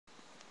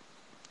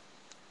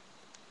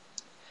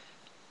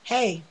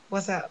Hey,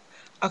 what's up?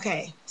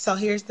 Okay, so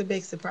here's the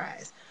big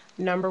surprise.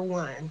 Number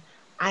one,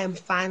 I am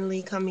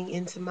finally coming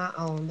into my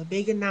own. The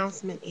big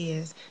announcement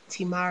is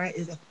Timara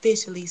is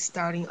officially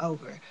starting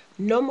over.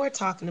 No more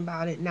talking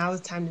about it. Now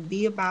it's time to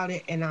be about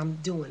it, and I'm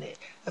doing it.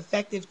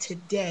 Effective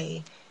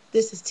today,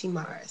 this is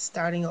Timara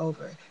starting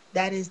over.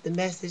 That is the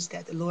message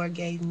that the Lord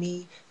gave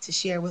me to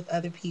share with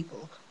other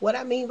people. What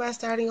I mean by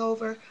starting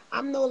over,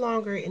 I'm no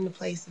longer in the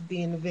place of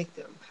being a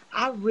victim.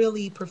 I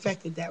really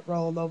perfected that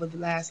role over the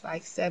last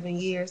like 7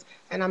 years,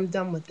 and I'm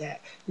done with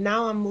that.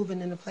 Now I'm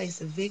moving in a place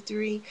of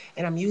victory,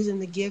 and I'm using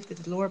the gift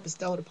that the Lord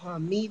bestowed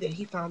upon me that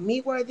He found me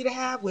worthy to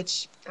have,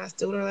 which I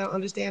still don't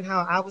understand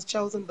how I was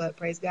chosen, but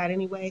praise God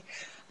anyway.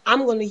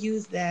 I'm going to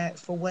use that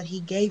for what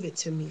He gave it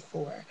to me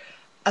for.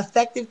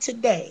 Effective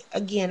today,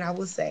 again, I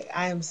will say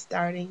I am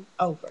starting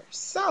over.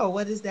 So,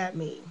 what does that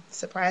mean?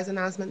 Surprise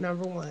announcement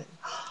number one.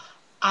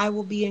 I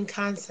will be in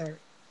concert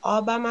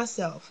all by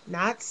myself,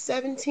 not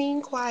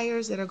 17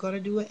 choirs that are going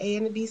to do an A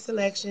and a B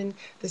selection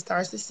that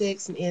starts at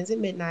 6 and ends at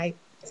midnight.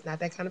 It's not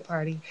that kind of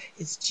party.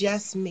 It's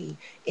just me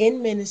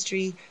in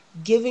ministry,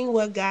 giving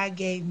what God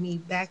gave me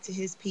back to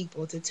His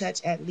people to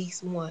touch at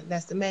least one.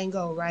 That's the main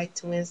goal, right?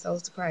 To win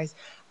souls to Christ.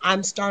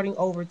 I'm starting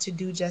over to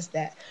do just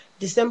that.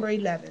 December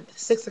 11th,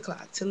 6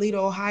 o'clock,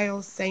 Toledo,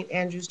 Ohio, St.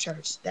 Andrew's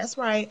Church. That's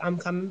right. I'm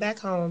coming back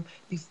home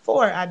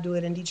before I do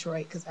it in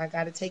Detroit because I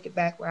got to take it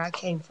back where I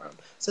came from.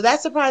 So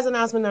that's surprise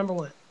announcement number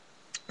one.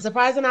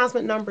 Surprise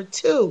announcement number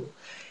two.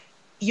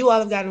 You all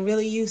have gotten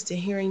really used to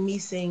hearing me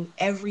sing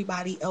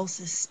everybody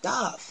else's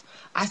stuff.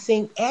 I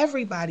sing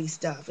everybody's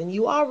stuff, and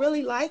you all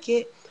really like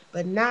it.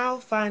 But now,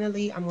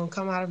 finally, I'm going to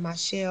come out of my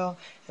shell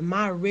and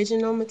my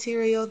original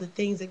material, the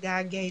things that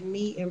God gave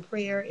me in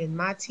prayer, in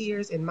my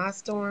tears, in my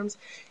storms.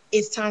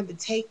 It's time to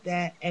take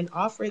that and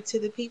offer it to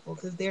the people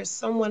because there's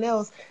someone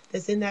else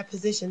that's in that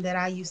position that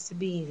I used to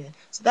be in.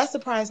 So that's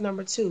surprise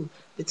number two.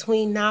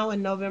 Between now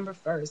and November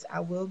 1st, I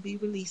will be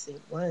releasing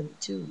one,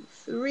 two,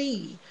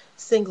 three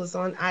singles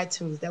on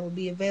iTunes that will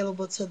be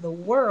available to the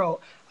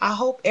world. I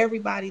hope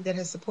everybody that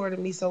has supported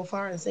me so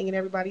far and singing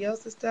everybody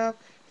else's stuff,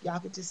 y'all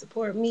could just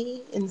support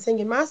me in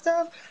singing my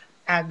stuff.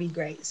 I'd be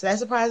great. So that's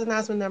surprise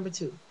announcement number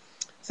two.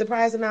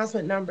 Surprise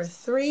announcement number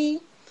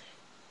three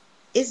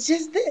is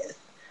just this.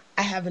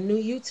 I have a new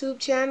YouTube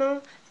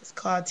channel. It's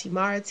called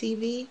Timara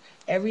TV.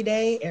 Every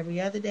day, every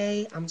other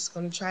day, I'm just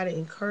going to try to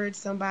encourage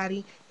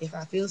somebody. If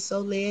I feel so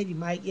led, you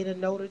might get a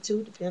note or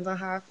two. Depends on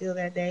how I feel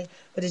that day.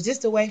 But it's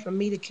just a way for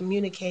me to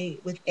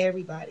communicate with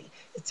everybody.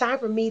 It's time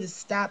for me to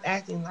stop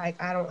acting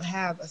like I don't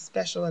have a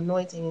special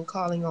anointing and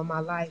calling on my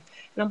life.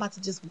 And I'm about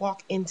to just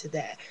walk into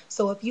that.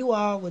 So if you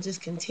all will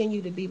just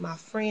continue to be my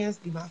friends,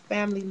 be my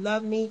family,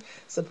 love me,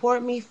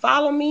 support me,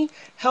 follow me,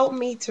 help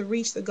me to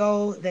reach the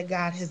goal that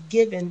God has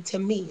given to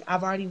me.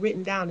 I've already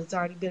written down, it's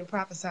already been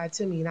prophesied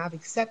to me, and I've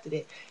accepted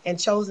it and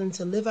chosen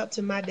to live up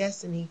to my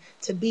destiny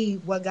to be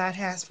what God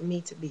has for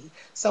me to be.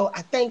 So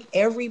I thank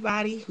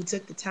everybody who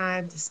took the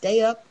time to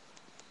stay up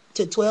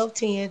to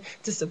 12:10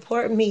 to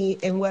support me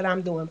in what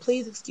I'm doing.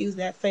 Please excuse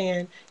that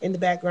fan in the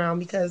background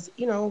because,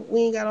 we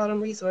ain't got all them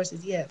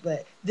resources yet,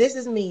 but this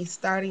is me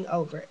starting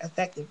over,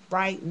 effective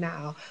right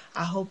now.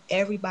 I hope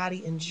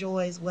everybody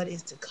enjoys what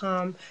is to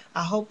come.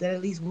 I hope that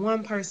at least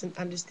one person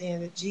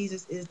understands that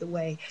Jesus is the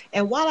way.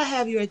 And while I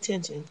have your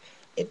attention,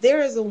 if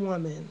there is a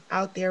woman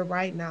out there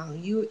right now,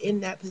 you in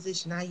that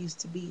position I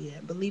used to be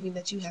in, believing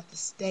that you have to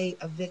stay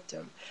a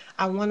victim,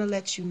 I want to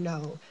let you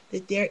know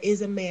that there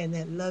is a man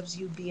that loves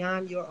you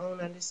beyond your own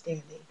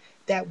understanding,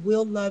 that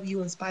will love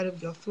you in spite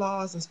of your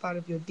flaws, in spite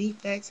of your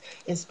defects,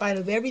 in spite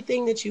of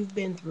everything that you've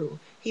been through.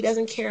 He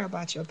doesn't care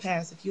about your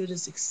past if you'll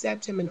just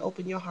accept him and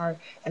open your heart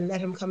and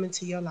let him come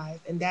into your life.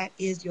 And that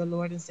is your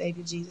Lord and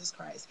Savior, Jesus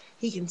Christ.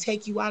 He can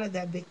take you out of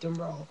that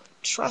victim role.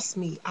 Trust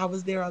me, I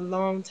was there a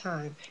long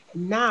time.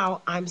 And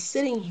now I'm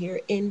sitting here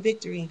in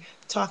victory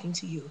talking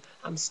to you.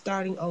 I'm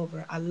starting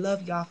over. I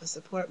love y'all for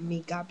supporting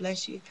me. God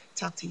bless you.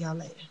 Talk to y'all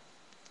later.